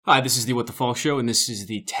Hi, this is the What the Falk Show, and this is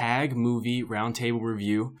the Tag Movie Roundtable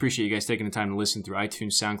Review. Appreciate you guys taking the time to listen through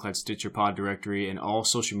iTunes, SoundCloud, Stitcher, Pod Directory, and all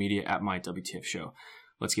social media at My WTF Show.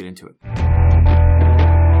 Let's get into it.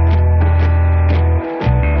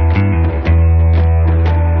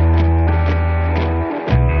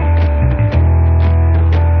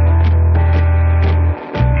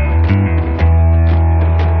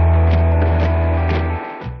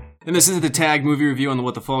 And this is the Tag Movie Review on the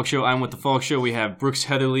What the Falk Show. I'm What the Falk Show. We have Brooks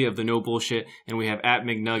Heatherly of the No Bullshit, and we have at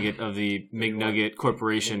McNugget of the McNugget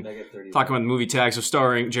Corporation talking about the movie Tag. So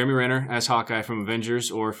starring Jeremy Renner as Hawkeye from Avengers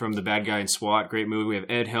or from The Bad Guy in SWAT. Great movie. We have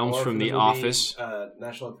Ed Helms from The Office.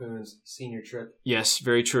 National Lampoon's Senior Trip. Yes,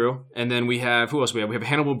 very true. And then we have, who else we have? We have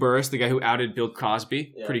Hannibal Buress, the guy who outed Bill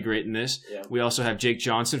Cosby. Yeah. Pretty great in this. Yeah. We also have Jake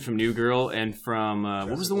Johnson from New Girl and from,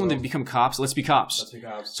 what was the one that became Cops? Let's Be Cops. Let's Be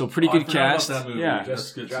Cops. So pretty good cast. That movie. Yeah.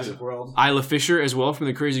 That's good Jurassic too. World. Isla Fisher as well from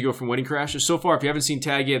The Crazy Girl from Wedding Crashers. So far, if you haven't seen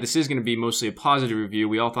Tag yet, this is going to be mostly a positive review.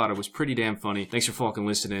 We all thought it was pretty damn funny. Thanks for fucking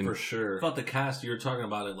listening. For sure. I thought the cast, you were talking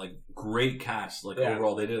about it, like, great cast. Like,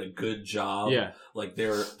 overall, they did a good job. Yeah. Like,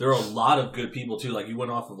 there are a lot of good people, too. Like, you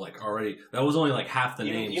went off of, like, already, that was only, like, half the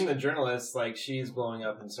names. Even the journalist, like, she's blowing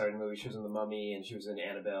up and starting movies. She was in The Mummy, and she was in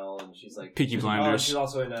Annabelle, and she's, like... Peaky Blinders. She's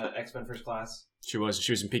also in X-Men First Class. She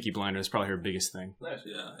was in Peaky Blinders. Probably her biggest thing. Nice.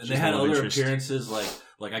 Yeah, and they had other appearances.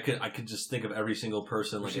 Like I could just think of every single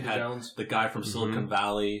person. Like it had Jones. The guy from Silicon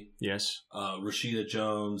Valley. Yes. Rashida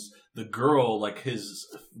Jones. The girl, like his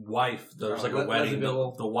wife. There's like a wedding.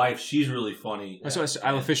 The wife, she's really funny. I saw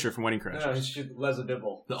Isla Fisher from Wedding Crashers. No, she's Leslie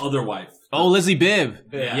Bibble. The other wife. Oh, Leslie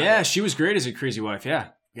Bibb. Yeah, she was great as a crazy wife. Yeah,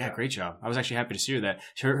 great job. I was actually happy to see her that.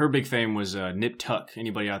 Her big fame was Nip Tuck.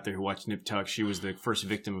 Anybody out there who watched Nip Tuck, she was the first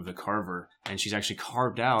victim of the Carver, and she's actually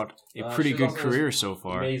carved out a pretty good career so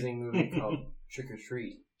far. Amazing movie called Trick or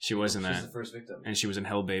Treat. She was in that. She's the first victim. And she was in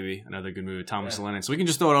Hell Baby, another good movie with Thomas Lennon. So we can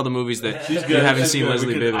just throw out all the movies that she's you haven't seen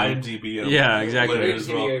Leslie Bibb in. IMDb Yeah, exactly. As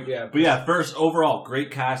well. But yeah, first, overall, great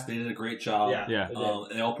cast. They did a great job. Yeah.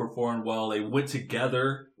 They all performed well. They went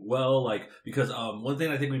together well, because one thing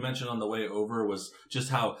I think we mentioned on the way over was just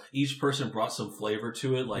how each person brought some flavor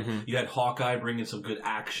to it. Like, you had Hawkeye bringing some good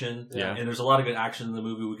action. Yeah. And there's a lot of good action in the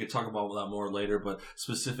movie. We could talk about that more later, but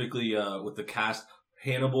specifically with the cast,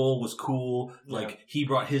 Hannibal was cool. Like, he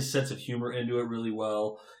brought his sense of humor into it really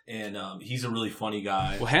well, and he's a really funny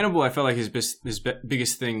guy. Well, Hannibal, I felt like his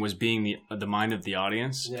biggest thing was being the mind of the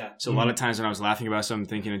audience. Yeah. So a lot of times when I was laughing about something,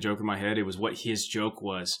 thinking a joke in my head, it was what his joke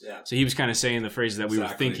was. Yeah. So he was kind of saying the phrases that we were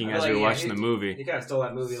thinking as we were watching the movie. He kind of stole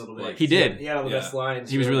that movie a little bit. He did. He had all the best lines.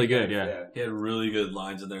 He was really good, He had really good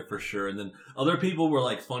lines in there for sure. And then other people were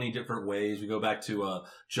like funny different ways. We go back to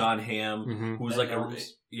John Hamm, who was like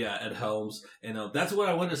Ed Helms. And that's what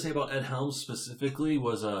I wanted to say about Ed Helms specifically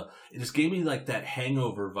was it just gave me like that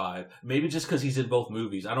Hangover vibe. Maybe just because he's in both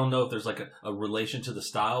movies. I don't know if there's like a relation to the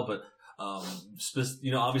style, but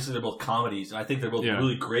obviously they're both comedies, and I think they're both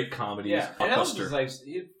really great comedies. Yeah, Ed Helms is like,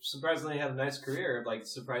 he surprisingly had a nice career, like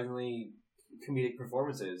surprisingly comedic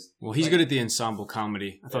performances. Well, he's good at the ensemble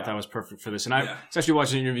comedy. I thought that was perfect for this. And I was actually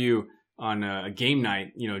watching an interview on a game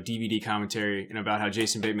night, DVD commentary, and about how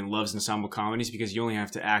Jason Bateman loves ensemble comedies because you only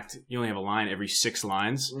have a line every 6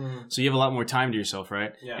 lines. So you have a lot more time to yourself,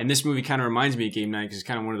 right? Yeah. And this movie kind of reminds me of Game Night because it's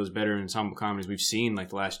kind of one of those better ensemble comedies we've seen like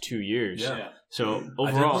the last 2 years. Yeah. So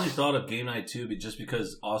overall, I definitely thought of Game Night too, but just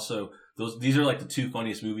because also these are like the 2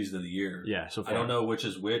 funniest movies of the year. Yeah, so far. I don't know which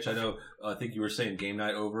is which. I think you were saying Game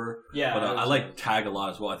Night over. Yeah, but I like Tag a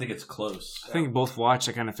lot as well. I think it's close. I think both watch,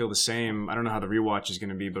 I kind of feel the same. I don't know how the rewatch is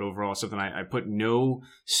going to be, but overall, it's something I put no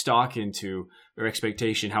stock into or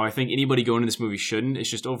expectation. How I think anybody going into this movie shouldn't. It's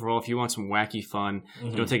just overall, if you want some wacky fun,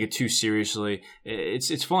 you don't take it too seriously.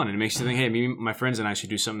 It's fun, and it makes you think, hey, maybe my friends and I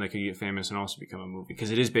should do something that could get famous and also become a movie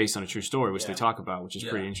because it is based on a true story, which they talk about, which is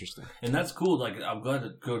pretty interesting. And that's cool. Like, I'm glad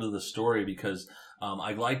to go to the story because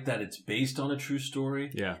I like that it's based on a true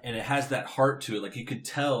story. Yeah. And it has that heart to it. Like, you could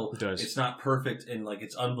tell it's not perfect and like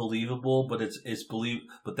it's unbelievable, but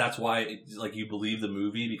but that's why you believe the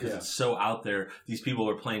movie because it's so out there. These people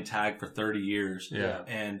are playing tag for 30 years. Yeah.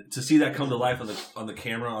 And to see that come to life on the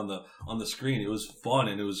camera, on the screen, it was fun.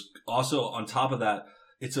 And it was also on top of that,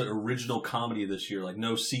 it's an original comedy this year. Like,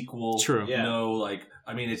 no sequel. True. Yeah. No,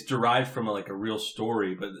 it's derived from a real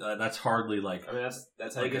story, but that's hardly like. I mean,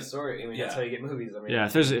 that's how you get a story. I mean, that's how you get movies. I mean,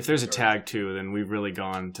 if there's a Tag 2, then we've really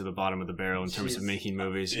gone to the bottom of the barrel in terms of making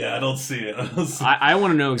movies. Yeah, I don't see it. I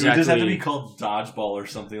want to know exactly. It just have to be called Dodgeball or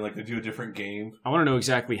something. Like, they do a different game. I want to know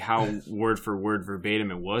exactly how word for word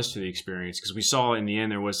verbatim it was to the experience because we saw in the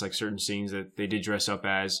end there was like certain scenes that they did dress up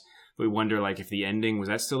as. we wonder like if the ending was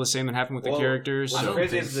that still the same that happened with the characters. What's I don't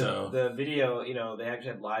crazy think is so. the video. You know, they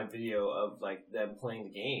actually had live video of like them playing the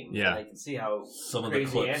game. Yeah. and I can see how Some of the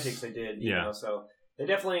crazy clips. antics they did. You Yeah. know, so they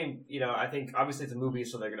definitely, you know, I think obviously it's a movie,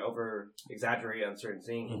 so they're going to over exaggerate on certain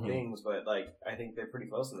things, but like I think they're pretty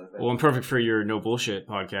close in this. Well, and perfect for your No Bullshit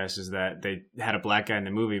podcast is that they had a black guy in the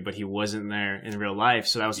movie, but he wasn't there in real life,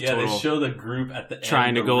 so that was a Yeah, they total show the group at the end.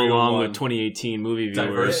 trying to the go real along one. with 2018 movie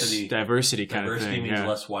viewers. Diversity kind of Diversity thing. means Yeah.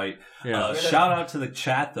 less white. Yeah. Shout out to the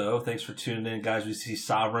chat, though. Thanks for tuning in, guys. We see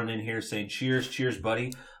Sovereign in here saying, cheers,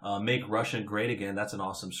 buddy. Make Russia great again. That's an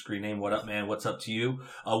awesome screen name. What up, man? What's up to you?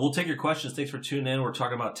 We'll take your questions. Thanks for tuning in. We're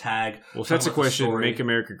talking about Tag. Well, if that's a Talking about the question, story. make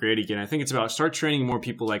America great again. I think it's about start training more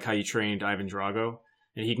people like how you trained Ivan Drago,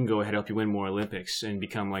 and he can go ahead and help you win more Olympics and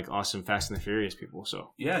become like awesome Fast and the Furious people.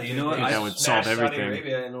 So Yeah, you know what? I think that would solve Saudi everything.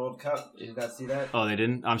 Arabia in the World Cup. Did you guys see that? Oh, they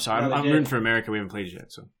didn't? I'm sorry. No, they I'm did. rooting for America. We haven't played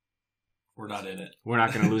yet, so We're not in it. we're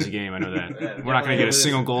not going to lose a game. I know that. Yeah, We're not going to get a lose.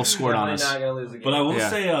 single goal scored on Definitely us. not gonna lose again. But I will Yeah.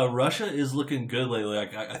 say Russia is looking good lately.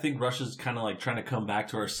 Like I think Russia's kind of like trying to come back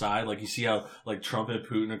to our side. Like you see how like Trump and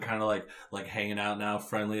Putin are kind of like hanging out now,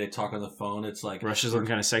 friendly. They talk on the phone. It's like Russia's looking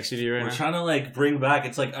kind of sexy to you right we're now. trying to like bring back.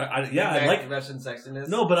 It's like I like Russian sexiness.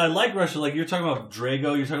 no, but I like Russia. Like you're talking about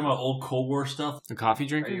Drago. You're talking about old Cold War stuff. A coffee Are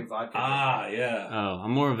drinker? you vodka? Ah, yeah. Oh,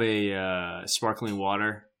 I'm more of a sparkling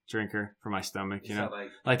water drinker for my stomach. You know, Sound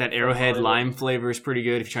like that Arrowhead Hollywood. lime flavor is pretty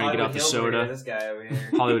good if you're trying to get off the Hollywood Hills over here, soda. This guy over here.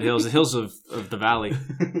 Hollywood Hills, the hills of the valley.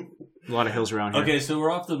 A lot of hills around here. Okay, so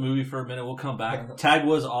we're off the movie for a minute. We'll come back. Tag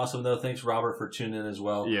was awesome though. Thanks Robert for tuning in as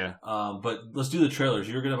well. Yeah. But let's do the trailers.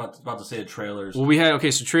 You were about to say the trailers. Well,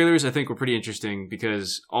 so trailers I think were pretty interesting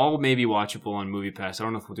because all may be watchable on Movie Pass. I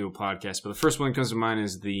don't know if we'll do a podcast, but the first one that comes to mind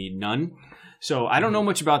is The Nun. So I don't know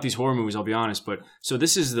much about these horror movies, I'll be honest, but so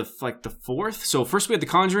this is the fourth. So first we had The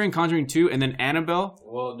Conjuring, Conjuring 2, and then Annabelle.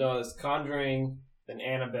 Well, no, it's Conjuring, then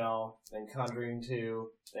Annabelle, then Conjuring 2,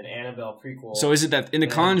 then Annabelle prequel. So is it that in The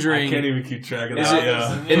I Conjuring, can't even keep track of Is that.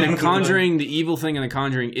 it- Yeah. in The Conjuring, the evil thing in The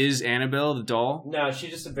Conjuring is Annabelle, the doll? No,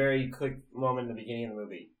 she's just a very quick moment in the beginning of the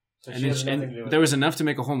movie. So And, she has then- nothing to do with there it. was enough to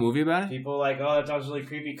make a whole movie about it? People like, oh, that dog's really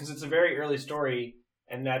creepy because it's a very early story,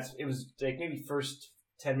 and it was like maybe first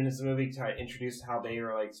 10 minutes of the movie to introduce how they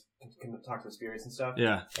were like can talk to the spirits and stuff.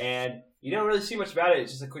 Yeah. And you don't really see much about it.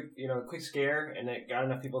 It's just a quick scare, and it got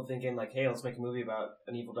enough people thinking like, hey, let's make a movie about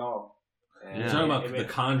an evil doll. And You're Yeah. talking about it The made-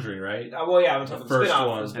 Conjuring, right? well, yeah, I'm talking The about first the spin-off.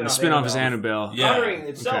 one. And the spin-off is Annabelle. Annabelle. Yeah. Conjuring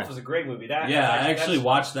itself Okay. was a great movie. I actually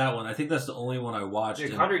watched that one. I think that's the only one I watched. Dude,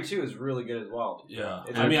 and- Conjuring 2 is really good as well. Yeah.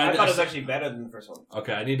 I thought it was actually better than the first one.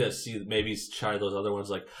 Okay, I need to see maybe try those other ones.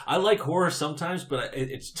 Like I like horror sometimes, but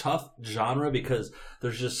it's tough genre because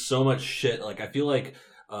there's just so much shit. Like I feel like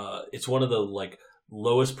it's one of the like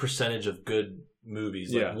lowest percentage of good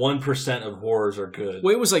movies. Like Yeah. 1% of horrors are good.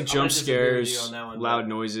 Well, it was like I'm jump gonna disagree with you scares, on that one, loud but-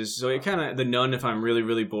 noises. So it kind of The Nun. If I'm really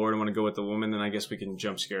really bored and want to go with the woman, then I guess we can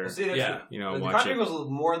jump scare. Well, see, that's Yeah. You know, the watch Conjuring it. was a little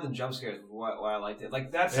more than jump scares. Why I liked it.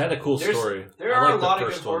 Like that's It had a cool there's- story. There I are like a the lot of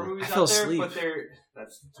first good horror one. movies I fell out there, asleep. but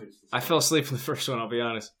that's I fell asleep in the first one. I'll be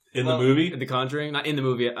honest. In Well, the movie. The Conjuring, not in the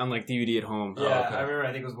movie. On like DVD at home. Yeah, okay. I remember.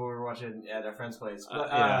 I think it was when we were watching at our friend's place. But,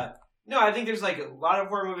 Yeah. no, I think there's like a lot of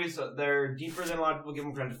horror movies that they're deeper than a lot of people give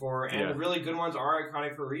them credit for, and Yeah. the really good ones are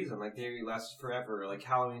iconic for a reason. Like they last forever, like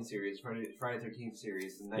Halloween series, Friday 13th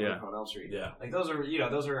series, and Nightmare on Elm Street. Yeah. Like those are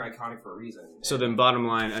iconic for a reason. So then, bottom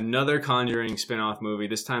line, another Conjuring spin-off movie.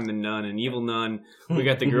 This time, The Nun, an evil nun. We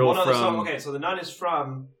got the girl Well, no, from. so the Nun is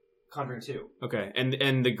from Conjuring 2. Okay,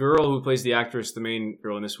 and the girl who plays the actress, the main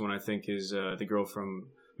girl in this one, I think, is the girl from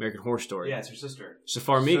American Horror Story. Yeah, it's her sister.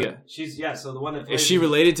 Safar Miga. So the one that Is plays she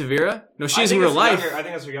related to Vera? No, she is in real life. I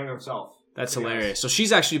think that's her younger self. That's to be hilarious. honest. So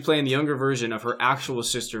she's actually playing the younger version of her actual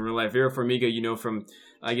sister in real life. Vera Farmiga, you know, from,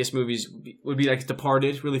 I guess, movies, would be like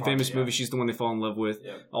Departed, really famous yeah. movie. She's the one they fall in love with.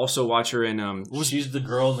 Yeah. Also watch her in, She's the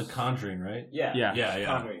girl in The Conjuring, right? Yeah. Yeah.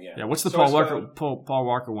 Conjuring, yeah. yeah, what's the So Paul it's Walker about- Paul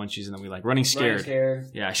Walker one she's in that we like? Running Scared. Running Scared.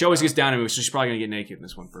 Yeah, she always gets down to me, so she's probably going to get naked in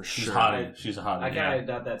this one for She's sure. hot. She's a hot. I kind of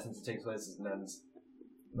doubt that since it takes place as nuns.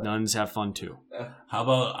 Nuns have fun too. How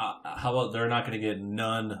about they're not going to get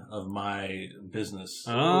none of my business?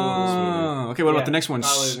 Oh, okay. What about the next one?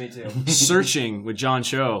 Probably me too. Searching with John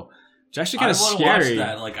Cho. It's actually kind of I wanna scary. Watch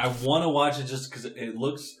that. Like I want to watch it just because it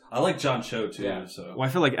looks. I like John Cho too. Yeah. So Well,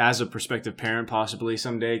 I feel like as a prospective parent, possibly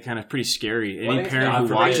someday, kind of pretty scary. Well, I Any think parent God who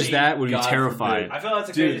forbid. watches that would be God terrified. forbid. I feel that's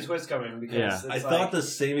a Dude. crazy twist coming because Yeah. it's I like, thought the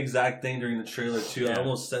same exact thing during the trailer too. I Yeah.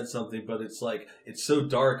 almost said something, but it's like it's so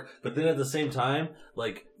dark. But then at the same time,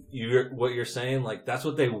 like what you're saying, like that's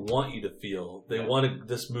what they want you to feel. They wanted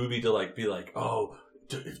this movie to like be like, oh,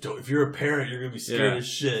 if you're a parent, you're gonna be scared Yeah. as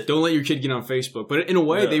shit. Don't let your kid get on Facebook. But in a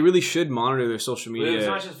way, Yeah. they really should monitor their social But it's media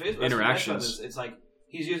not just Facebook. interactions. It's like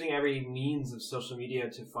he's using every means of social media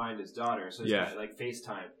to find his daughter. So he's got like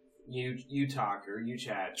FaceTime, UTalk or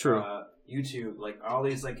UChat, YouTube, like all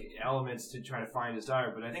these like elements to try to find his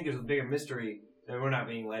daughter. But I think there's a bigger mystery that we're not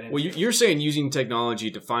being let into. Well, you're saying using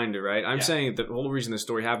technology to find her, right? I'm saying that the whole reason the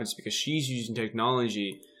story happens is because she's using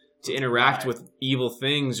technology to interact with evil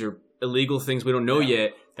things or illegal things we don't know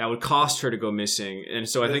yet that would cost her to go missing. And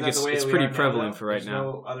so I think it's pretty prevalent for right now.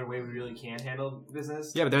 There's no other way we really can handle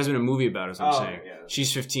business. Yeah, but there hasn't been a movie about it, is what I'm saying. Yeah.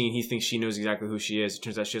 She's 15. He thinks she knows exactly who she is. It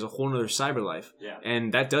turns out she has a whole other cyber life. Yeah.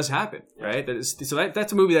 And that does happen, right?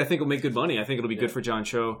 That's a movie that I think will make good money. I think it'll be good for John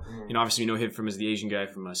Cho. You know, obviously we know him from as the Asian guy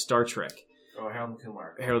from Star Trek. Oh, Harold and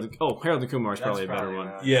Kumar. Harold and Kumar is probably a better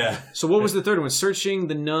one. Yeah. So what was the third one? Searching,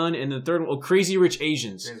 The Nun, and the third one, Crazy Rich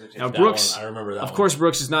Asians. Now Brooks, I remember that. Of course,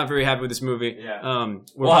 Brooks is not very happy with this movie. Yeah.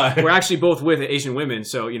 Why? We're actually both with Asian women,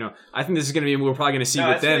 so you know, I think this is going to be we're probably going to see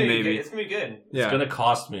with them maybe. It's going to be good. Yeah. It's going to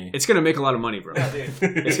cost me. It's going to make a lot of money, bro. Yeah, dude.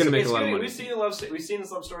 It's going to make a lot of money. We've seen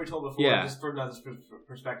this love story told before, just from another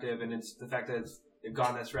perspective, and it's the fact that they've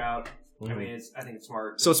gone this route. I mean, I think it's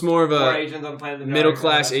smart. So it's more of a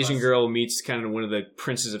middle-class Asian girl meets kind of one of the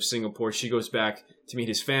princes of Singapore. She goes back to meet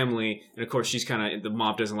his family, and of course, she's kind of the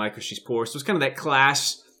mob doesn't like her. She's poor, so it's kind of that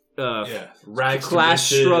class, class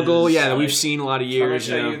struggle. Yeah, that we've seen a lot of years.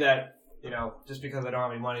 So I'm gonna show you that. You know, just because I don't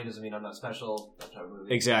have any money doesn't mean I'm not special. That type of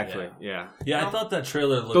movie. Exactly. Yeah. I thought that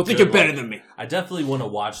trailer looked. Don't think you're better than me. I definitely want to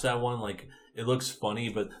watch that one. Like, it looks funny,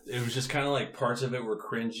 but it was just kind of like parts of it were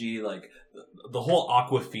cringy. Like the whole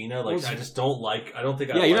Aquafina. Like, I just don't like. I don't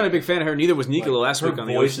think. Yeah, you're not a big fan of her. Neither was Nicola last week on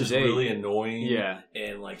the Ocean's 8. Her voice is really annoying. Yeah,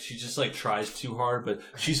 and like she just like tries too hard, but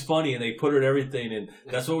she's funny, and they put her in everything, and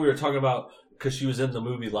that's what we were talking about because she was in the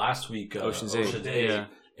movie last week, Ocean's 8. Yeah,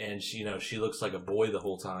 and she, she looks like a boy the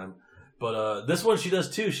whole time. But this one she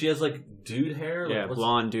does too. She has like dude hair. Like,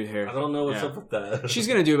 blonde dude hair. I don't know what's up with that. She's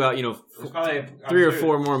gonna do about 3 or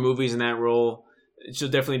 4 more movies in that role. She'll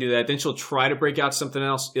definitely do that. Then she'll try to break out something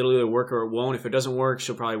else. It'll either work or it won't. If it doesn't work,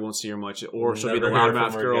 she'll probably won't see her much, or she'll be the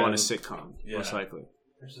loudmouth girl on a sitcom, most likely.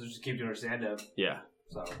 She'll just keep doing her stand up. Yeah.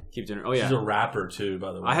 So keep doing her. Oh yeah. She's a rapper too,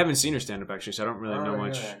 by the way. I haven't seen her stand up actually, so I don't really know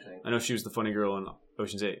much. I know she was the funny girl in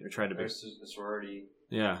Ocean's 8, or tried to be. The sorority.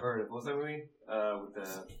 Yeah. Or what was that movie? With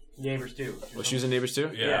the Neighbors 2. She was in Neighbors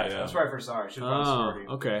 2? Yeah. That's where I first saw her. She was on sorority.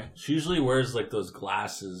 Okay. She usually wears like those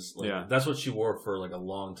glasses. Like, that's what she wore for like a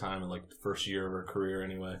long time in like the first year of her career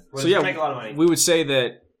anyway. So make a lot of money. We would say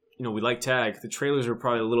that we like Tag. The trailers are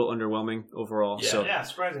probably a little underwhelming overall. Yeah, so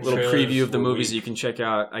surprisingly. A little preview of the movies that you can check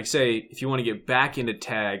out. I'd say if you want to get back into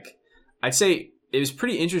Tag, I'd say it was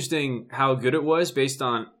pretty interesting how good it was based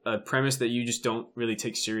on a premise that you just don't really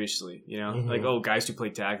take seriously, Like, guys who play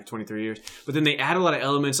tag for 23 years. But then they add a lot of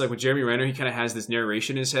elements, like with Jeremy Renner, he kind of has this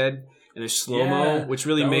narration in his head, and there's slow-mo, which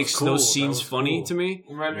really makes those scenes funny to me.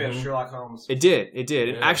 It reminded me of Sherlock Holmes. It did.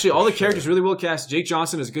 And actually, all the characters really well cast. Jake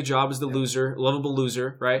Johnson does a good job as the loser, lovable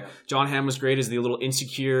loser, right? Yeah. John Hamm was great as the little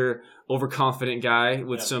insecure, overconfident guy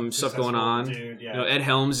with some stuff going on. Dude, Ed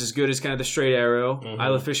Helms is good as kind of the straight arrow.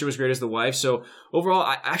 Isla Fisher was great as the wife. So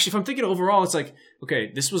overall, if I'm thinking overall, it's like,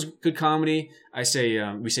 okay, this was good comedy. I say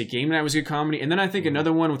we say Game Night was good comedy, and then I think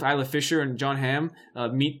another one with Isla Fisher and John Hamm.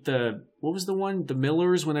 Meet the what was the one? The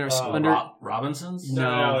Millers when they're under Robinsons.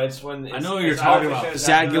 No, it's when I know what you're talking about.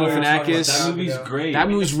 Zach Galifianakis. That movie's great. That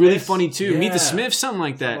movie's really funny too. Meet the Smiths, something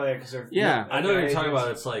like that. I know what you're talking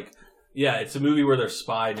about. It's like. Yeah, it's a movie where they're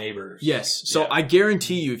spy neighbors. Yes. So I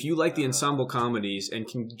guarantee you, if you like the ensemble comedies and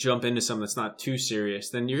can jump into something that's not too serious,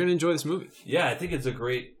 then you're going to enjoy this movie. Yeah, I think it's a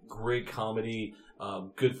great comedy.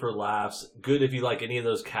 Good for laughs. Good if you like any of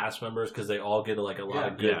those cast members because they all get like a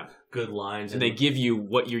lot of good lines. And they give you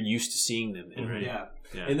what you're used to seeing them in. Right?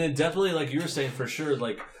 Yeah. And then definitely, like you were saying, for sure,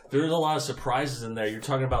 like there's a lot of surprises in there. You're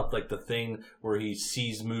talking about like the thing where he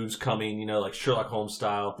sees moves coming, like Sherlock Holmes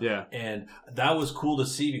style. Yeah. And that was cool to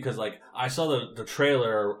see because like I saw the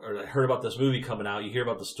trailer or I heard about this movie coming out. You hear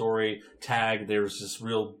about the story, Tag, there's this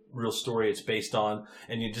real story it's based on.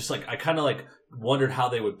 And you just like, I kind of like wondered how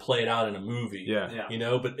they would play it out in a movie. Yeah.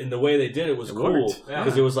 But in the way they did it was cool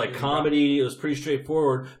because it was like comedy. It was pretty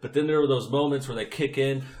straightforward. But then there were those moments where they kick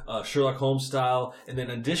in Sherlock Holmes style. And then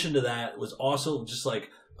in addition to that was also just like,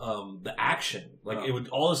 the action, like it would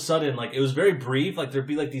all of a sudden, like it was very brief, like there'd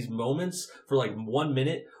be like these moments for like 1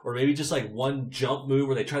 minute or maybe just like one jump move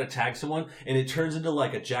where they try to tag someone and it turns into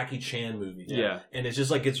like a Jackie Chan movie. Yeah. And it's just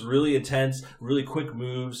like, it's really intense, really quick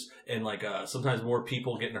moves and like sometimes more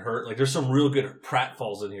people getting hurt. Like there's some real good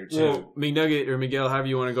pratfalls in here too. Well, McNugget or Miguel, however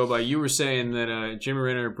you want to go by, you were saying that Jimmy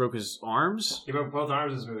Renner broke his arms? He broke both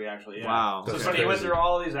arms in this movie, actually. Yeah. Wow. So it's funny, he went through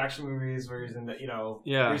all these action movies where he's in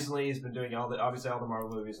the, recently he's been doing all the Marvel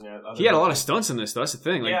movies. movies. And he had a lot of stunts in this, though. That's the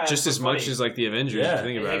thing. Like, just as much as, like, the Avengers, if you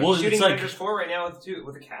think about it. Well, shooting Avengers 4 right now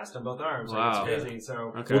with a cast on both arms. Wow. Like, it's crazy.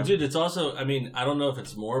 So. Okay. Well, dude, it's also, I mean, I don't know if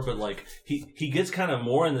it's more, but, like, he gets kind of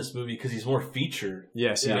more in this movie because he's more featured.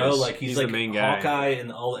 Yes, you know, like, he's like the main guy. Hawkeye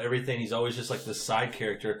and everything. He's always just, like, this side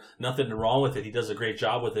character. Nothing wrong with it. He does a great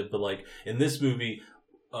job with it. But, like, in this movie,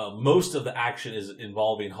 most of the action is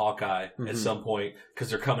involving Hawkeye at some point because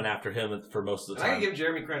they're coming after him for most of the time. I can give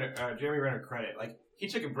Jeremy Renner credit. Like, he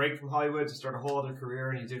took a break from Hollywood to start a whole other career,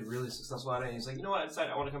 and he did really successful at it. And he's like, you know what?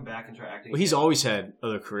 I want to come back and try acting. Well, he's always had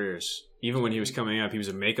other careers. Even when he was coming up, he was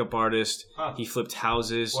a makeup artist. Huh. He flipped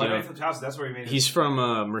houses. Well, he flipped houses. That's where he made. He's from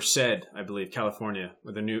Merced, I believe, California,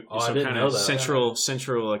 with a new kind of central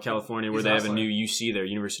California, where they have a new UC there,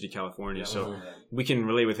 University of California. Yeah, so we can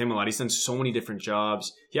relate with him a lot. He's done so many different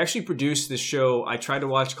jobs. He actually produced this show I tried to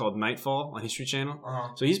watch called Nightfall on History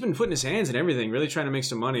Channel. So he's been putting his hands in everything, really trying to make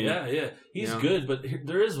some money. Yeah, he's good. But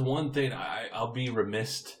there is one thing I'll be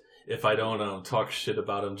remiss if I don't talk shit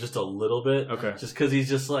about him just a little bit. Okay, just because he's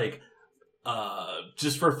just like.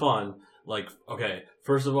 Just for fun, like, okay,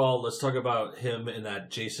 first of all, let's talk about him in that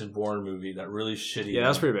Jason Bourne movie, that really shitty Yeah,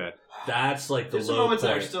 that's pretty bad. That's like the There's low some moments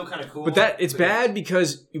point. that are still kind of cool. But it's bad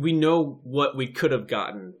because we know what we could have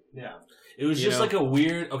gotten. Yeah. It was just like a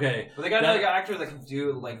weird, okay. But they got another actor that can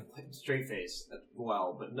do, like, straight face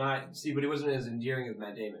well, but he wasn't as endearing as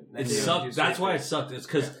Matt Damon. It sucked. That's why it sucked. It's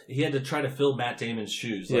because he had to try to fill Matt Damon's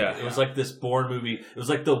shoes. Like, it was like this Bourne movie. It was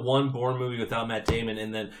like the one Bourne movie without Matt Damon,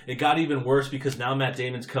 and then it got even worse because now Matt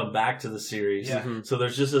Damon's come back to the series. Yeah. So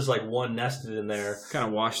there's just this, like, one nested in there. Kind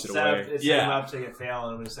of washed it away. It's set up to get fail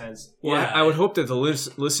in a sense. Well, I would hope that the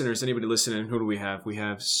listeners, anybody listening, who do we have? We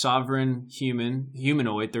have Sovereign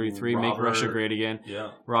Humanoid 33, Make Russia Great Again.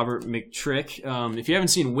 Yeah. Robert McTrick. If you haven't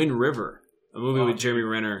seen Wind River, a movie with Jeremy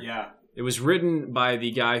Renner, it was written by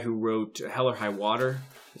the guy who wrote Hell or High Water.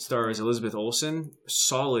 It stars Elizabeth Olsen.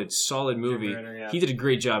 Solid movie. Renner, He did a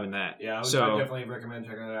great job in that. Yeah, I would definitely recommend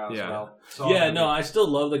checking it out as well. I still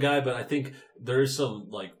love the guy, but I think there's some,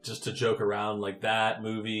 like, just to joke around, like, that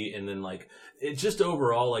movie, and then, like, it just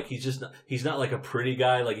overall, like, he's not like a pretty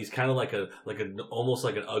guy, like, he's kind of like almost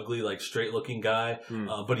like an ugly, like, straight looking guy,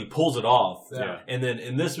 but he pulls it off. Yeah. And then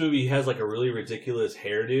in this movie, he has like a really ridiculous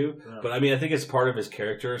hairdo, but I mean, I think it's part of his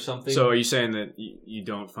character or something. So are you saying that you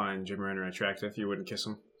don't find Jim Renner attractive? You wouldn't kiss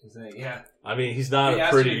him? Yeah. I mean, he's not a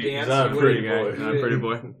pretty guy. Not a pretty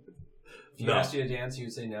boy. If he asked you to dance, you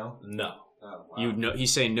would say no? No. Oh, wow.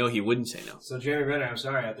 He's saying no, he wouldn't say no. So Jeremy Renner, I'm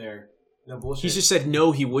sorry out there. No bullshit. He just said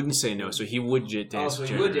no, he wouldn't say no, so he would dance. So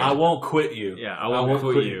he would dance. I won't quit you. Yeah, I won't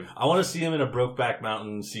quit you. I want to see him in a Brokeback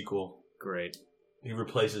Mountain sequel. Great. He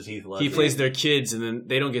replaces Heath Ledger. He plays their kids, and then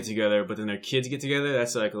they don't get together, but then their kids get together.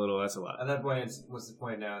 That's like that's a lot. At that point, what's the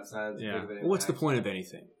point now? It's not big of an what's the point of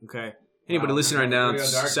anything? Okay. Anybody listening right now,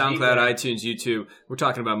 SoundCloud, iTunes, YouTube, we're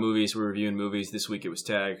talking about movies. We're reviewing movies. This week it was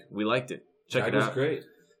Tag. We liked it. Check it out. It was great.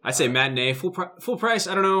 I'd say matinee, full price.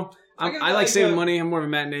 I don't know. I like saving money. I'm more of a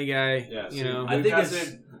matinee guy. Yeah, you know. I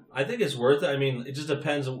think it's worth it. I mean, it just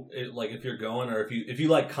depends. Like if you're going, or if you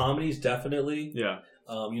like comedies, definitely. Yeah.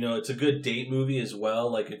 You know, it's a good date movie as well.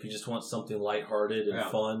 Like if you just want something lighthearted and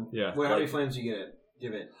fun. Yeah. Well, how many flames do you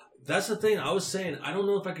give it? That's the thing. I was saying I don't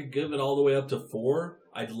know if I could give it all the way up to 4.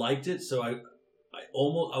 I liked it, so I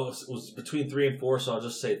was between 3 and 4, so I'll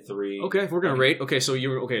just say 3. Okay, we're gonna rate. Okay, so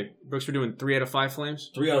Brooks, we're doing 3 out of 5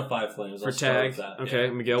 flames. 3 out of 5 flames for Tag. Okay,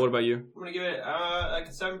 Miguel, what about you? I'm gonna give it like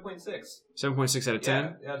a 7.6. 7.6 out of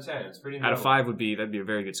 10. Yeah, out of 10. It's pretty. Out of 5 that'd be a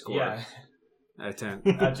very good score. Yeah. Out of 10.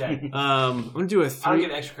 Out of 10. I'm gonna do a 3. I'll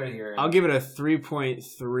give extra credit here. I'll give it a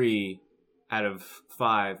 3.3 out of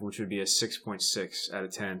 5, which would be a 6.6 out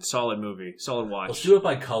of 10. Solid movie, solid watch. Let's do it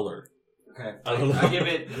by color. Okay. I give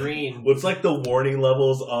it green. What's like the warning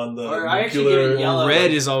levels on the nuclear? I actually give it yellow.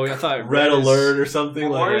 Red is always, I thought red alert or something.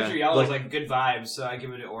 Well, orange or yellow is like good vibes, so I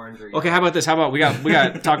give it an orange or yellow. Okay, how about this? How about we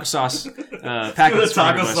got taco sauce packets.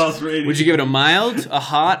 Taco sauce rating. Would you give it a mild, a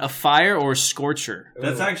hot, a fire, or a scorcher?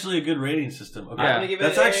 That's actually a good rating system. Okay. Yeah.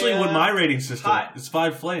 That's actually what my rating system is. It's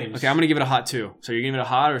 5 flames. Okay, I'm going to give it a hot too. So you're giving it a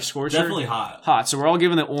hot or a scorcher? Definitely hot. Hot. So we're all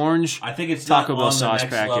giving the orange I think it's Taco Bell on sauce the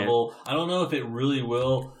next packet. Level. I don't know if it really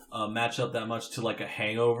will match up that much to like a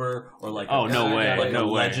Hangover or like no way, like no a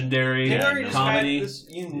way. legendary comedy. This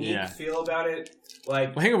unique feel about it.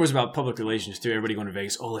 Like, well, Hangover was about public relations too. Everybody going to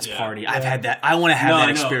Vegas. Oh, let's party. I've had that. I want to have that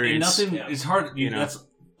experience. It's hard. You know.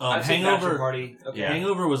 That's Hangover party. Okay.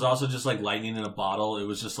 Hangover was also just like lightning in a bottle. It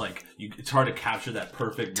was just like it's hard to capture that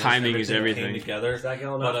perfect timing is everything together.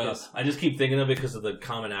 But I just keep thinking of it because of the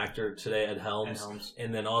common actor today, Ed Helms,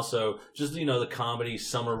 and then also just the comedy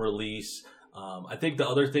summer release. I think the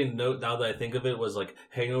other thing to note now that I think of it was like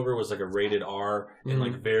Hangover was like a rated R and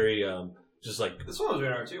like very just like this one was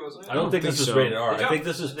rated R too, wasn't it? I don't think this was rated R. I think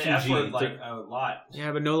this is PG. Like a lot.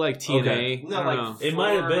 Yeah, but no like TNA. Okay. No, like it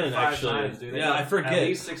might have been actually. Times, yeah, I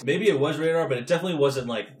forget. Maybe it was rated R, but it definitely wasn't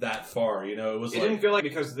like that far. You know, it was. It like, didn't feel like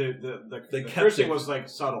because the cursing was like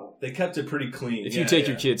subtle. They kept it pretty clean. If you take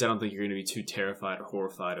your kids, I don't think you're going to be too terrified or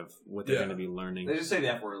horrified of what they're going to be learning. They just say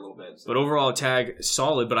the F word a little bit. So. But overall, Tag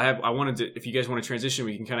solid. But I wanted to, if you guys want to transition,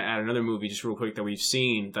 we can kind of add another movie just real quick that we've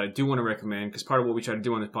seen that I do want to recommend because part of what we try to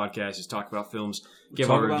do on this podcast is talk about films. Give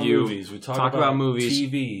our review. We talk about movies.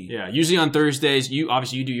 TV. Yeah, usually on Thursdays, you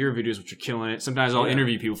do your videos, which are killing it. Sometimes I'll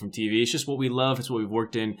interview people from TV. It's just what we love. It's what we've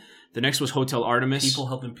worked in. The next was Hotel Artemis. People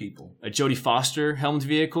helping people. A Jodie Foster helmed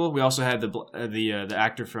vehicle. We also had the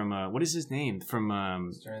actor from what is his name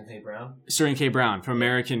from Sterling K. Brown. Sterling K. Brown from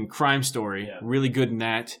American Crime Story. Yeah. Really good in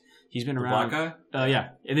that. He's been around. Black guy?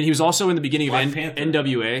 Yeah. And then he was also in the beginning Black of Panther.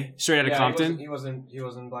 NWA, straight out of Compton. He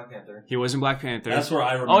wasn't Black Panther. He was in Black Panther. That's where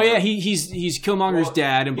I remember. Oh yeah, he's Killmonger's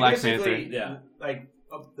dad in Black Panther. Yeah. Like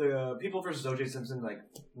the People versus O.J. Simpson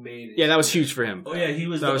made. Yeah, that was huge for him. Oh yeah, he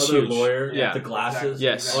was the other lawyer with the glasses.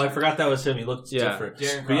 Yes. Oh, I forgot that was him. He looked different.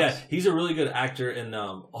 But yeah, he's a really good actor. And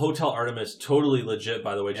Hotel Artemis, totally legit,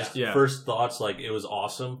 by the way. Just first thoughts, like it was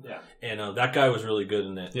awesome. Yeah. And that guy was really good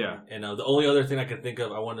in it. Yeah. And the only other thing I could think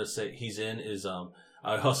of, I wanted to say he's in is I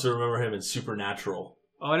also remember him in Supernatural.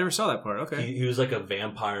 Oh, I never saw that part. Okay. He was like a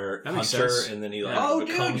vampire hunter, and then he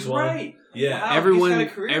becomes you're one. Right. Yeah, wow, everyone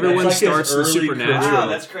like starts in Supernatural. Wow,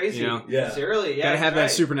 that's crazy. You know? Yeah, it's early. Yeah, gotta have that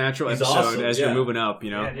Supernatural episode as you're moving up.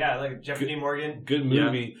 You know, like Jeffrey Dean Morgan. Good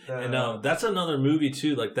movie, and that's another movie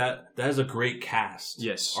too. Like that has a great cast.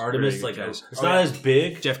 Yes, Artemis. Like it's not as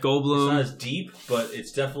big. Jeff Goldblum. It's not as deep, but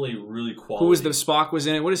it's definitely really quality. Who was the Spock was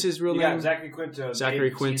in it? What is his real name? Zachary Quinto.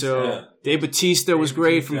 Zachary Quinto. Dave Bautista was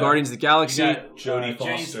great from Guardians of the Galaxy. Jodie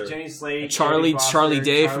Foster. Jenny Slate. Charlie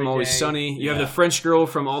Day from Always Sunny. You have the French girl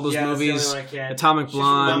from all those movies. Atomic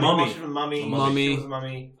Blonde.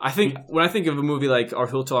 Mummy. I think when I think of a movie like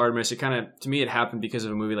Hotel Artemis, it kind of, to me, it happened because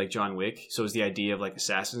of a movie like John Wick. So it's the idea of like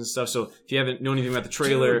assassins and stuff. So if you haven't known anything about the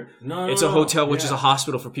trailer, it's a hotel which is a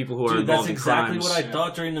hospital for people who are involved in crimes. That's exactly what I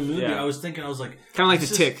thought during the movie. I was thinking, I was like, kind of like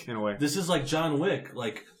The Tick in a way. This is like John Wick,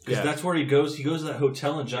 like. Because that's where he goes. He goes to that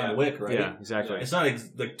hotel in John Wick, right? Yeah, exactly. It's not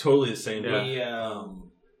like totally the same.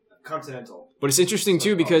 Continental. But it's interesting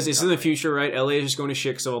too because it's in the future, right? LA is just going to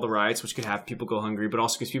shit because of all the riots, which could have people go hungry, but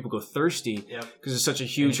also because people go thirsty because it's such a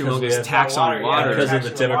huge, humongous tax on water. Because of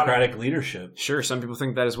the Democratic leadership. Sure, some people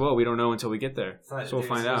think that as well. We don't know until we get there, so we'll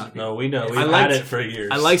find out. No, we know. We've had it for years.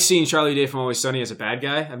 I like seeing Charlie Day from Always Sunny as a bad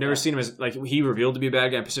guy. I've never seen him as like he revealed to be a bad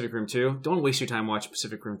guy in Pacific Rim 2. Don't waste your time watching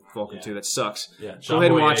Pacific Rim Vulcan 2. That sucks. Yeah, go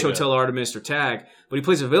ahead and watch Hotel Artemis or Tag. But he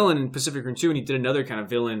plays a villain in Pacific Rim 2, and he did another kind of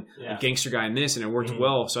villain, a gangster guy in this, and it worked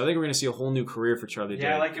well. So I think we're going to see a whole new career for Charlie Day.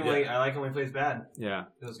 I like him. I like him when he plays bad. Yeah,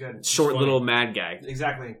 it was good. Short little mad guy.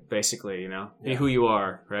 Exactly. Basically, be who you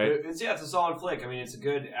are, right? It's a solid flick. I mean, it's a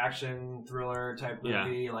good action thriller type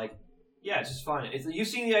movie. Like, it's just fun. You've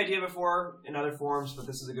seen the idea before in other forms, but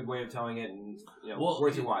this is a good way of telling it, and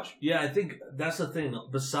worth your watch. Yeah, I think that's the thing.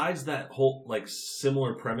 Besides that whole like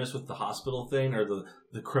similar premise with the hospital thing or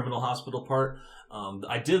the criminal hospital part.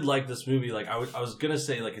 I did like this movie. Like I was gonna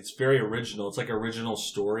say, like it's very original. It's like original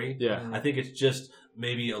story. Yeah, I think it's just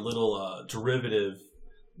maybe a little derivative,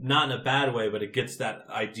 not in a bad way, but it gets that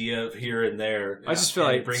idea here and there. I just feel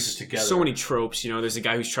like it brings it together. So many tropes. There's a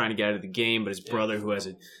guy who's trying to get out of the game, but his brother who has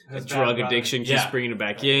a drug addiction keeps bringing him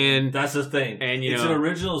back in. That's the thing. And it's an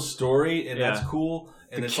original story, and that's cool.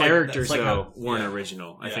 And the characters, though, weren't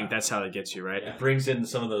original. I think that's how it gets you, right? It brings in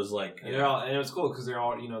some of those, like... And it was cool, because they're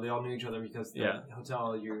all, they all knew each other, because the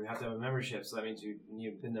hotel, you have to have a membership, so that means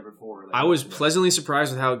you've been there before. I was pleasantly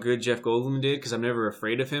surprised with how good Jeff Goldblum did, because I'm never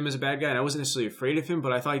afraid of him as a bad guy, and I wasn't necessarily afraid of him,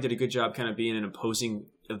 but I thought he did a good job kind of being an opposing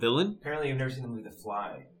villain. Apparently you've never seen the movie The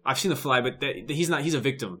Fly. I've seen The Fly, but he's a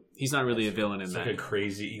victim. He's not really a villain in that.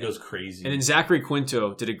 He goes crazy. And then Zachary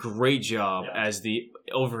Quinto did a great job as the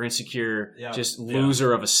over insecure, just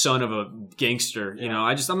loser of a son of a gangster. Yeah.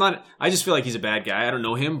 I just feel like he's a bad guy. I don't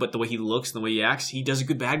know him, but the way he looks and the way he acts, he does a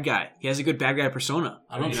good bad guy. He has a good bad guy persona.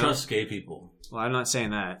 I don't trust gay people. Well, I'm not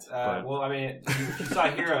saying that. Well, I mean, if you saw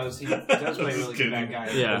Heroes, he does play a really good bad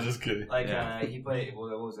guy. Yeah. I'm just kidding. Like, he played,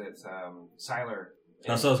 what was it? Siler.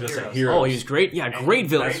 That's what I was going to say. Heroes. Oh, he was great. Yeah, great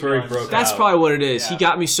villain. That's where he broke That's out. probably what it is. Yeah. He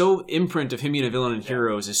got me so imprint of him being a villain in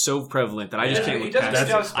Heroes is so prevalent that I just can't look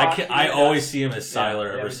past it. I always see him as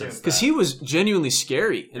Siler ever since. Because he was genuinely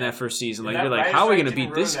scary in that first season. Like, you're like, how are we going to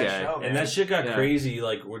beat this guy? And that shit got crazy,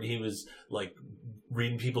 like, when he was, like,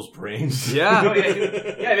 reading people's brains. Yeah.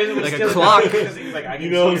 Like a clock. You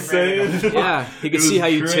know what I'm saying? Yeah, he could see how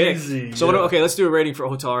you crazy. tick. So okay, let's do a rating for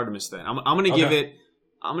Hotel Artemis then. I'm gonna give it.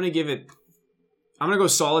 I'm gonna go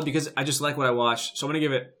solid because I just like what I watched. So I'm gonna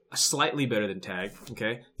give it a slightly better than Tag.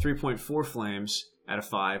 Okay, 3.4 flames out of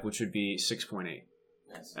 5, which would be 6.8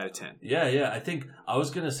 out of 10. Yeah. I think I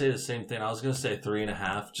was gonna say the same thing. I was gonna say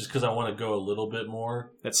 3.5, just because I want to go a little bit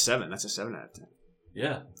more. That's 7. That's a 7 out of 10.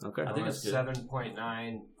 Yeah. Okay. I think it's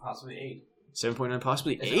 7.9, possibly 8. 7.9,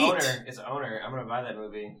 possibly 8. It's Owner. I'm gonna buy that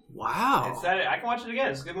movie. Wow. I can watch it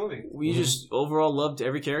again. It's a good movie. We just overall loved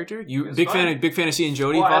every character. You big fan of Fantasy and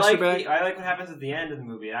Jodie I Foster back. I like what happens at the end of the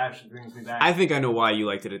movie. It actually brings me back. I think I know why you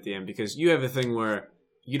liked it at the end, because you have a thing where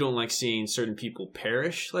you don't like seeing certain people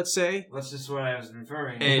perish, let's say. That's just what I was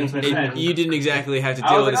referring. And you didn't exactly have to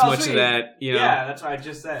deal with as much of that, you know. Yeah, that's what I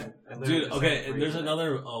just said. Dude, okay, and there's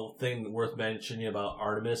another thing worth mentioning about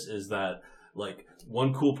Artemis is that, like,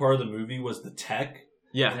 one cool part of the movie was the tech.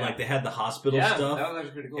 Yeah. And, like, they had the hospital stuff. That was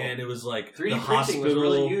actually pretty cool. And it was, like, 3D the hospital. hospital. Was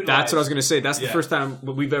really that's what I was going to say. That's the first time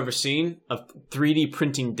we've ever seen a 3D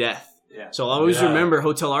printing death. Yeah. So I'll always remember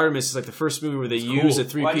Hotel Artemis is like the first movie where they use a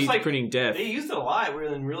 3D printing death. They used it a lot,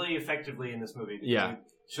 really effectively in this movie. Yeah.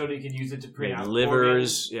 Showed you could use it to print out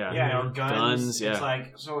livers, guns. Yeah. It's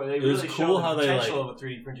like, so they really cool showed how the they potential of what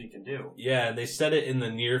 3D printing can do. Yeah, and they said it in the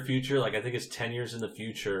near future, like I think it's 10 years in the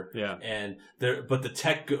future. Yeah. And but the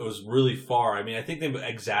tech goes really far. I mean, I think they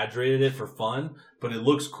exaggerated it for fun, but it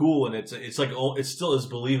looks cool, and it's like it still is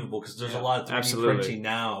believable because there's a lot of 3D printing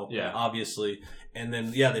now, obviously. And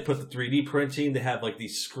then they put the 3D printing. They have like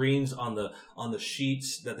these screens on the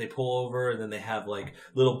sheets that they pull over, and then they have like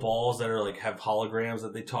little balls that are like have holograms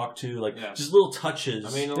that they talk to, like just little touches. I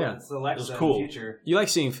mean, it's the Alexa cool. in the future. You like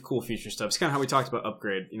seeing cool future stuff. It's kind of how we talked about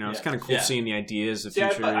Upgrade. You know, it's kind of cool seeing the ideas of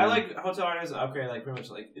future. I like Hotel Artemis and Upgrade, like pretty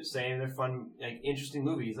much like the same. They're fun, like interesting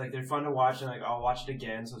movies. Like they're fun to watch, and like I'll watch it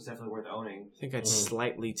again, so it's definitely worth owning. I think I'd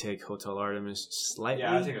slightly take Hotel Artemis, slightly.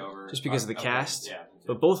 Yeah, I'd take it over. Just because of the cast. Yeah.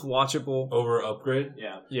 But both watchable. Over Upgrade?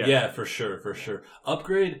 Yeah, for sure.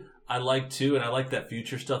 Upgrade, I like too, and I like that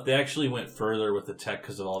future stuff. They actually went further with the tech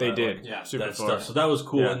because of all that. They did, super that stuff. So that was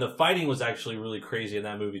cool, and the fighting was actually really crazy in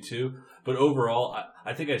that movie too. But overall,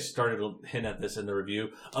 I think I started to hint at this in the review.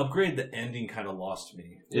 Upgrade, the ending kind of lost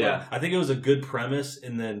me. Yeah. I think it was a good premise,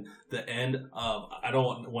 and then the end, I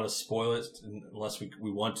don't want to spoil it unless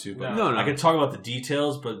we want to. But no. I can talk about the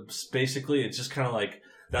details, but basically it's just kind of like,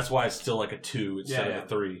 that's why it's still like a 2 instead of a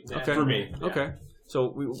 3 for me. Okay. So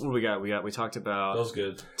what do we got? We talked about... That was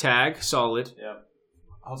good. Tag, solid. Yeah.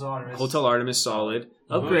 Hotel Artemis, solid.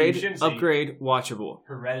 Upgrade, watchable.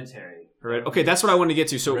 Hereditary. Okay, that's what I wanted to get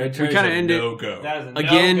to. So we kind of ended... No-go. That is a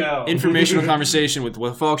Again, no-go. informational conversation with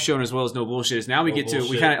what Falk's shown as well as No Bullshit is. Now we get to...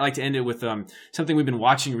 We kind of like to end it with something we've been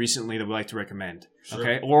watching recently that we like to recommend. Sure.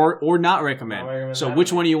 Okay? Or not recommend. So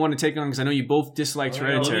which one do you want to take on? Because I know you both disliked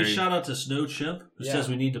Hereditary. Let me shout out to Snow Chimp, who says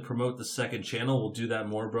we need to promote the second channel. We'll do that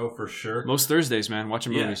more, bro, for sure. Most Thursdays, man.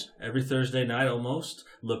 Watching movies. Every Thursday night almost.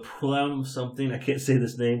 Le Plum something, I can't say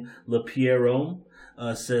this name. Le Pierrome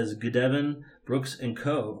says Good Evan, Brooks and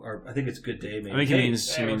Co. Or I think it's Good Day, man. I think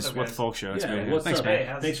he means What the Folk Show. What's Thanks, up,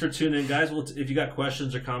 man. Thanks for tuning in, guys. If you got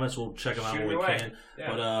questions or comments, we'll check them out when we can.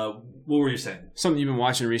 Yeah. But what were you saying? Something you've been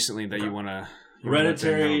watching recently that you want to...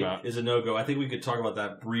 Hereditary is a no-go. I think we could talk about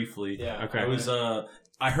that briefly. Yeah. Okay.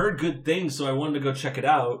 I heard good things, so I wanted to go check it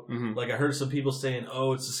out. Mm-hmm. Like I heard some people saying,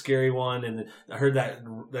 "Oh, it's a scary one," and I heard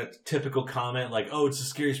that typical comment like, "Oh, it's the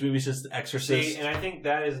scariest movie since The Exorcist." See, and I think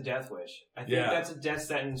that is a death wish. I think that's a death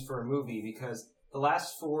sentence for a movie because the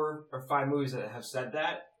last 4 or 5 movies that have said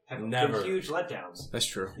that have been huge letdowns. That's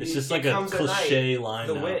true. It's just like a cliche line.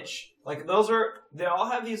 The Witch. Like they all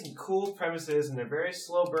have these cool premises and they're very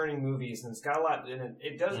slow burning movies and it's got a lot in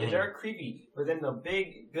it. They're creepy, but then the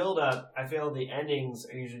big build up, I feel the endings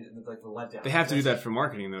are usually like the letdown. They have to do that for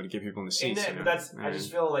marketing though to get people in the seats. But I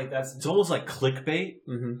just feel like it's almost like clickbait.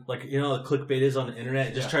 Mm-hmm. Like the clickbait is on the internet.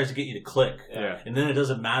 It just tries to get you to click. Yeah. And then it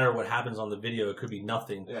doesn't matter what happens on the video. It could be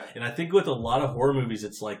nothing. Yeah. And I think with a lot of horror movies,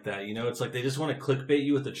 it's like that. It's like they just want to clickbait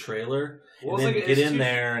you with the trailer and then get in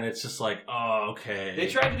there, and it's just like, oh, okay. They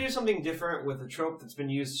tried to do something different with a trope that's been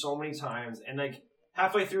used so many times, and like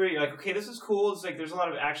halfway through it, you're like, okay, this is cool. It's like there's a lot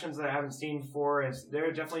of actions that I haven't seen before, and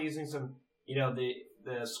they're definitely using some.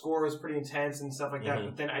 The score was pretty intense and stuff like that.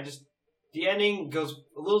 But then the ending goes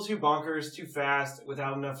a little too bonkers, too fast,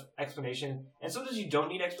 without enough explanation. And sometimes you don't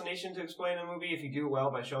need explanation to explain a movie if you do it well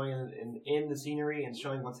by showing it in the scenery and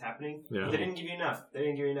showing what's happening. Yeah. But they didn't give you enough.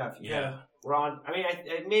 Yeah. I mean,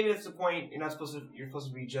 maybe that's the point. You're supposed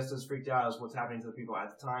to be just as freaked out as what's happening to the people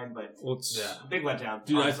at the time. But it's big letdown,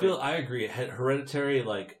 dude. honestly. I agree. Hereditary,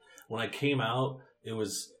 like when I came out, it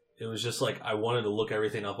was just like I wanted to look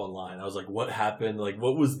everything up online. I was like, what happened? Like,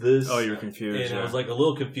 what was this? Oh, you were confused. And I was like a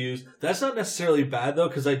little confused. That's not necessarily bad though,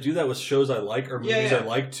 because I do that with shows I like or movies I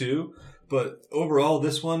like too. But overall,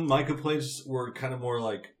 this one, my complaints were kind of more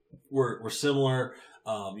like were similar.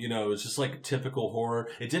 It's just like typical horror.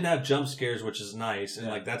 It didn't have jump scares, which is nice, and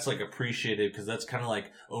like that's like appreciated because that's kind of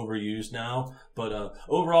like overused now. But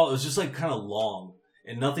overall, it was just like kind of long.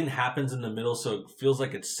 And nothing happens in the middle, so it feels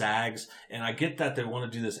like it sags. And I get that they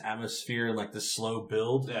want to do this atmosphere and like this slow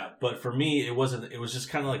build. Yeah. But for me, it wasn't. It was just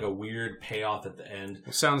kind of like a weird payoff at the end.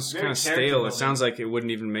 It sounds kind of stale. It sounds like it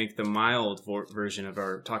wouldn't even make the mild version of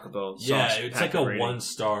our Taco Bell sauce. Yeah, it's like a rating.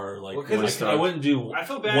 1-star. Like I wouldn't do I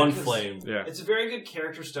feel bad one flame. Yeah. It's a very good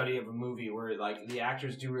character study of a movie where like the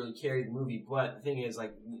actors do really carry the movie. But the thing is,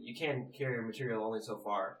 like, you can carry material only so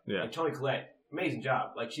far. Yeah. Like Toni Collette. Amazing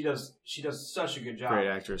job. Like she does such a good job. Great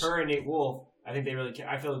actress. Her and Nate Wolff, I think they really.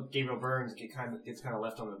 I feel Gabriel Byrne gets kind of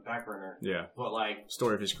left on the back burner. Yeah. But like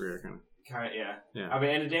story of his career, yeah. I mean,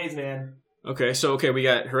 end of days, man. Okay, we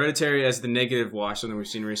got Hereditary as the negative watch, something we've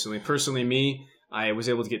seen recently. Personally, me, I was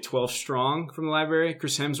able to get 12 Strong from the library.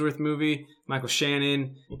 Chris Hemsworth movie, Michael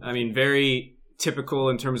Shannon. I mean, very typical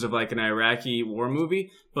in terms of like an Iraqi war movie,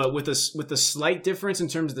 but with a slight difference in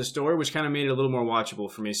terms of the story, which kind of made it a little more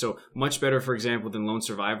watchable for me. So much better, for example, than Lone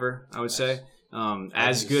Survivor, I would say.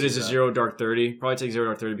 As good as a Zero Dark 30. Probably take Zero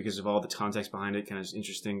Dark 30 because of all the context behind it, kind of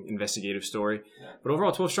interesting investigative story. Yeah. But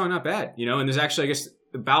overall, 12 Strong, not bad, And there's actually, I guess,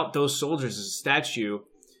 about those soldiers is a statue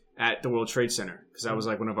at the World Trade Center, because that was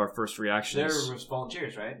like one of our first reactions. They're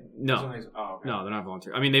volunteers, right? No. No, they're not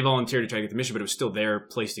volunteers. I mean, they volunteered to try to get the mission, but it was still their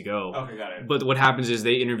place to go. Okay, got it. But what happens is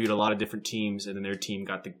they interviewed a lot of different teams, and then their team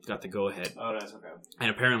got the go ahead. Oh, that's okay.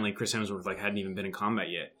 And apparently, Chris Hemsworth hadn't even been in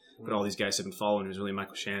combat yet. But all these guys have been following. It was really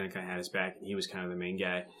Michael Shannon that kind of had his back, and he was kind of the main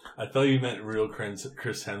guy. I thought you meant real Chris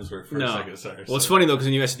Hemsworth for a second. Sorry. Well, it's funny though, because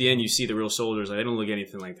when you at the end, you see the real soldiers. Like, they don't look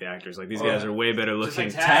anything like the actors. Like, these guys are way better looking.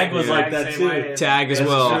 Like Tag was like that too. Tag as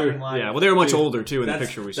well. Yeah. Well, they were much older too in the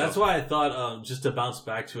picture we saw. That's why I thought, just to bounce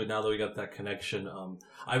back to it now that we got that connection.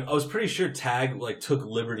 I was pretty sure Tag took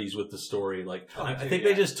liberties with the story. I think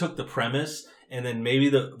they just took the premise. And then maybe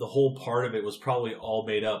the whole part of it was probably all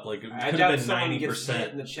made up. Like, it could have been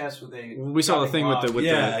 90%. In the chest with a we saw the thing with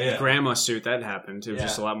the grandma suit that happened. It was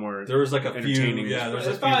just a lot more. There was like a few. Yeah, there was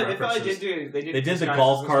a few references. They did the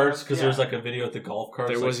golf carts because there was like a video at the golf carts.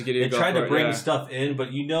 There was a video. They tried to bring stuff in,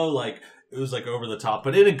 but it was like over the top,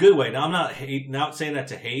 but in a good way. Now I'm not saying that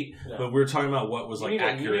to hate, but we're talking about what was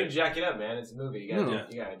accurate. You need to jack it up, man. It's a movie.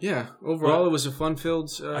 Overall, it was a fun-filled.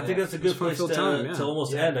 I think that's a good place to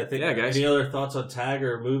almost end. I think. Yeah, guys. Any other thoughts on Tag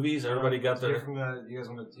or movies? Everybody got their. You guys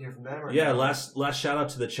want to hear from them? Yeah. Last shout out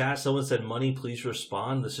to the chat. Someone said, "Money, please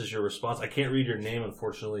respond." This is your response. I can't read your name,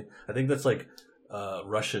 unfortunately. I think that's like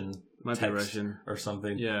Russian. Might be Russian or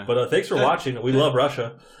something. Yeah. But thanks for watching. We love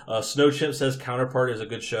Russia. Snowchip says Counterpart is a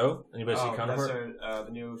good show. Anybody see Counterpart? That's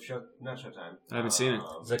the new show, not Showtime. I haven't seen it.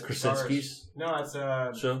 Is that Krasinski's? No, it's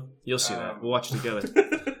show. You'll see that. We'll watch it together.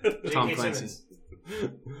 Tom Clancy.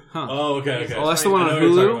 Huh. Oh, okay. Oh, that's the one on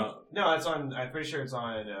Hulu? No, it's on. I'm pretty sure it's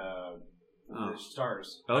on.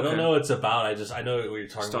 Stars. Okay. I don't know what it's about. I know what you're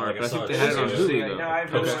talking about. I think they had it on Hulu.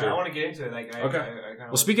 I want to get into it.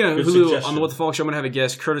 Well, speaking of Hulu, on the What the Folk Show, I'm going to have a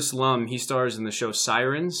guest, Curtis Lum. He stars in the show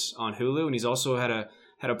Sirens on Hulu, and he's also had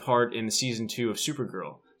a part in season 2 of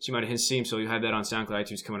Supergirl. So you might have seen him. So you had that on SoundCloud,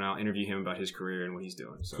 iTunes coming out. Interview him about his career and what he's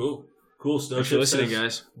doing. So. Cool. Thanks for listening,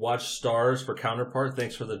 guys. Watch Stars for Counterpart.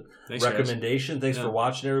 Thanks for the recommendation. Guys. Thanks for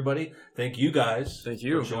watching, everybody. Thank you, guys. Thank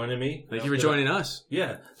you for joining me. Thank you for joining us.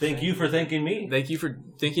 Yeah. Thank you for thanking me. Thank you for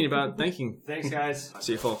thinking about thanking. Thanks, guys.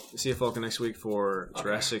 See you, Falcon, next week for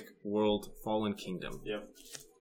Jurassic World Fallen Kingdom. Yep.